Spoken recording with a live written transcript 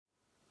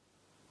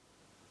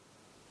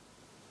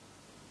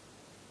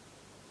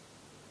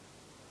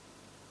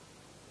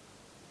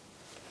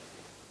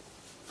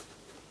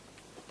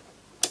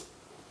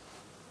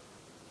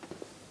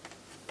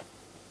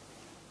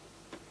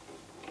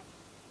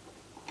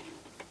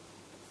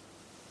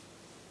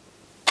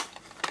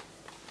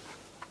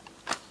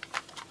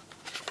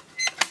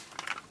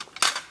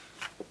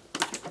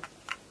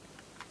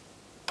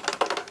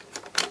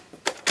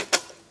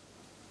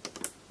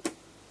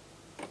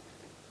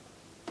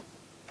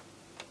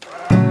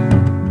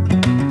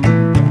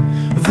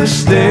the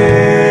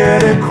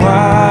steady,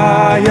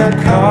 quiet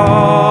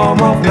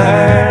calm of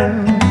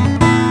land.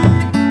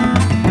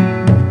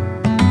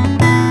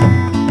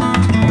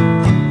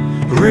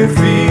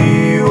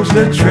 Reveals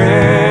the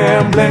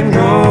trembling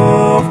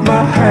of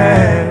my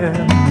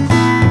hands.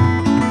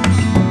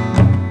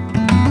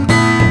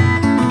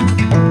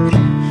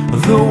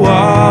 The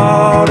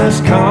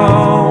water's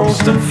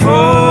constant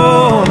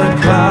fall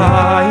and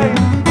climb.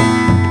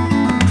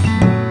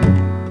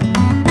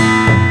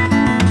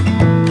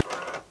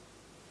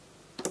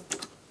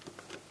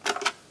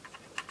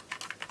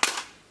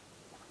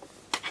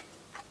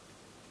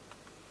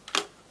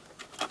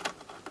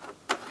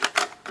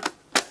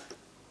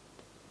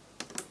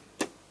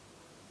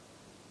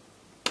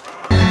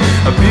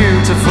 A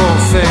beautiful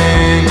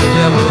thing to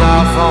live a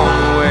life on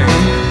the way.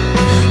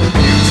 A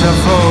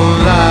beautiful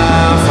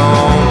life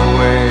on the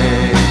way.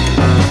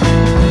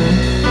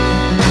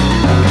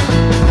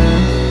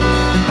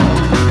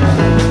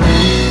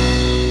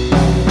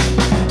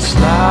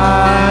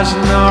 Slice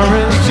an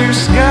orange to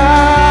sky,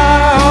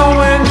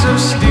 winds of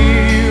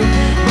steel,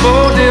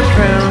 bold dip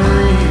and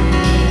reed.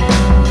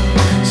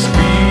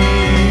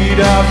 Speed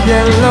of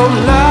yellow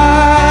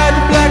light,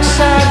 black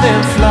side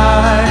then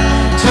fly.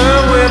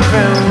 Turn whip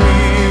and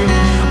wheel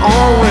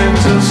on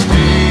winter steel.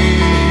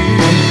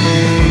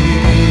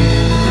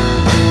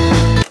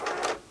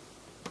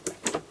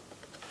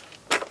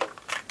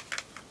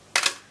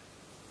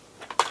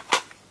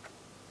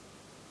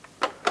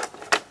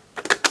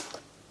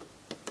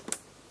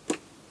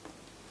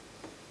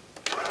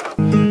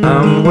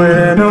 I'm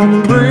waiting on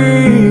the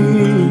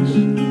breeze.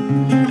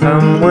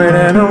 I'm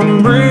waiting on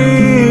the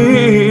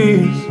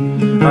breeze.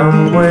 I'm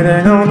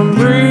waiting on the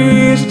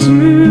breeze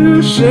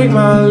to shake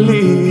my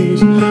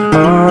leaves.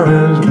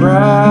 Orange,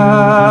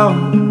 brown,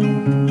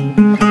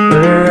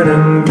 red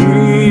and green.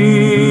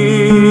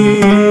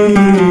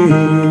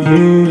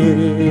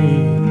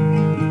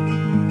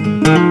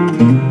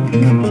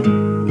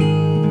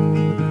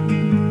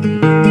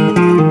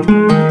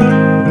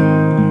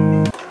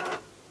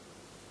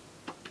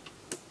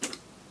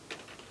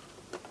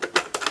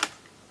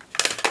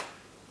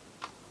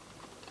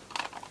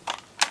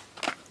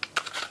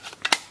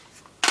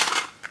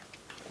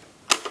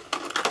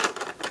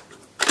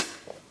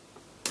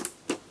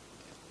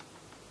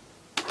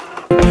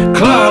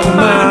 Cloud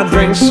my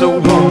drink so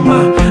on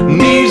my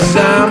knees,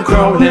 I'm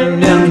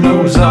crawling and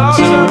nose up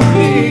to the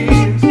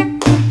knees.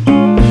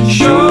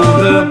 Show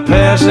the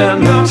past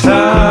and the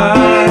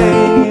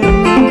time,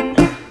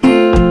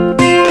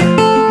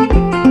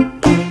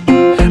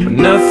 but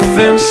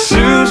nothing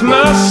soothes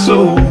my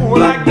soul